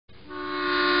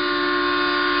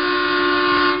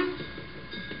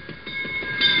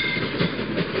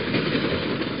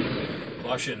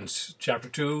Colossians chapter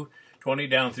 2, 20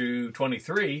 down through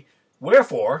 23.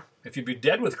 Wherefore, if you be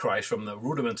dead with Christ from the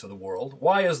rudiments of the world,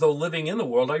 why, as though living in the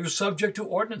world, are you subject to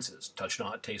ordinances, touch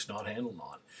not, taste not, handle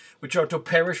not, which are to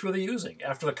perish with the using,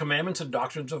 after the commandments and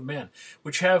doctrines of men,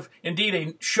 which have indeed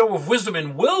a show of wisdom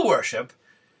in will worship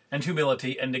and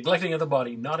humility, and neglecting of the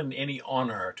body, not in any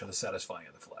honor to the satisfying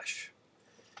of the flesh.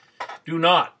 Do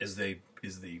not is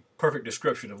the perfect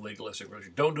description of legalistic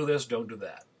religion. Don't do this, don't do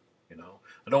that. You know,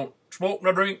 I don't smoke,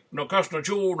 no drink, no cuss, no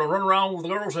chew, no run around with the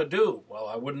girls that do. Well,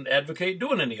 I wouldn't advocate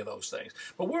doing any of those things.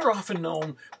 But we're often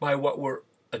known by what we're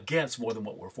against more than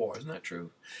what we're for. Isn't that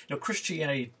true? You know,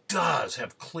 Christianity does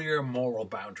have clear moral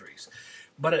boundaries,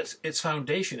 but its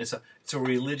foundation it's a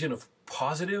religion of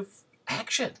positive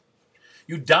action.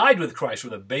 You died with Christ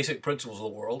from the basic principles of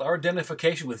the world. Our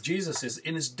identification with Jesus is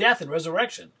in his death and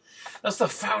resurrection. That's the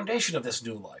foundation of this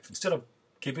new life, instead of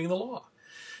keeping the law.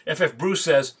 F.F. Bruce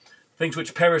says, things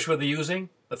which perish with the using,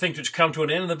 the things which come to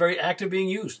an end in the very act of being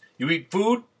used. You eat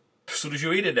food, as soon as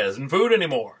you eat it isn't food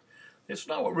anymore. It's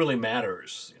not what really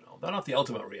matters. You know, they're not the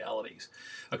ultimate realities.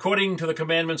 According to the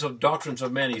commandments of doctrines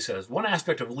of men, he says, one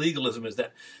aspect of legalism is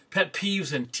that pet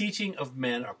peeves and teaching of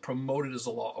men are promoted as the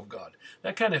law of God.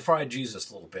 That kind of fried Jesus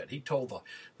a little bit. He told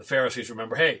the Pharisees,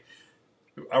 remember, hey,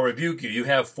 I rebuke you. You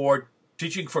have for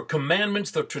teaching for commandments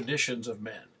the traditions of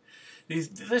men.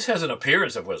 This has an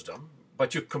appearance of wisdom,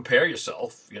 but you compare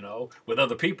yourself, you know, with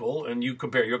other people, and you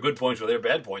compare your good points with their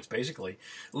bad points, basically.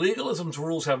 Legalism's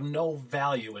rules have no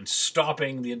value in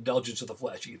stopping the indulgence of the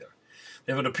flesh either.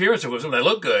 They have an appearance of wisdom, they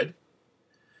look good,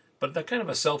 but they're kind of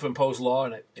a self-imposed law,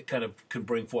 and it kind of can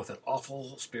bring forth an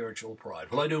awful spiritual pride.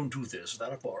 Well, I don't do this,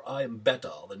 therefore I am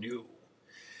better than you.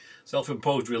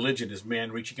 Self-imposed religion is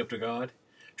man reaching up to God,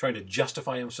 trying to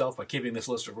justify himself by keeping this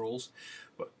list of rules.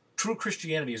 But true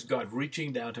Christianity is God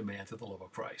reaching down to man through the love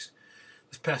of Christ.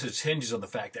 This passage hinges on the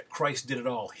fact that Christ did it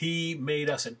all. He made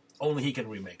us, and only he can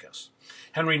remake us.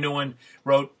 Henry Nouwen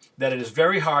wrote that it is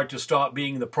very hard to stop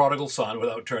being the prodigal son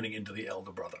without turning into the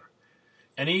elder brother.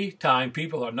 Any time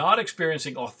people are not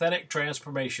experiencing authentic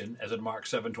transformation, as in Mark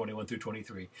 7:21 through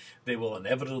 23, they will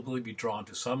inevitably be drawn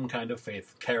to some kind of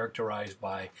faith characterized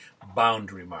by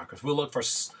boundary markers. We'll look for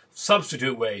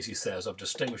substitute ways, he says, of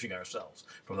distinguishing ourselves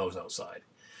from those outside.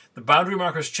 The boundary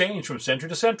markers change from century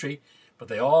to century, but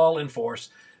they all enforce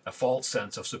a false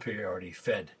sense of superiority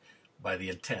fed by the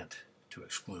intent to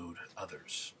exclude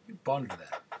others. You ponder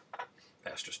that,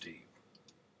 Pastor Steve.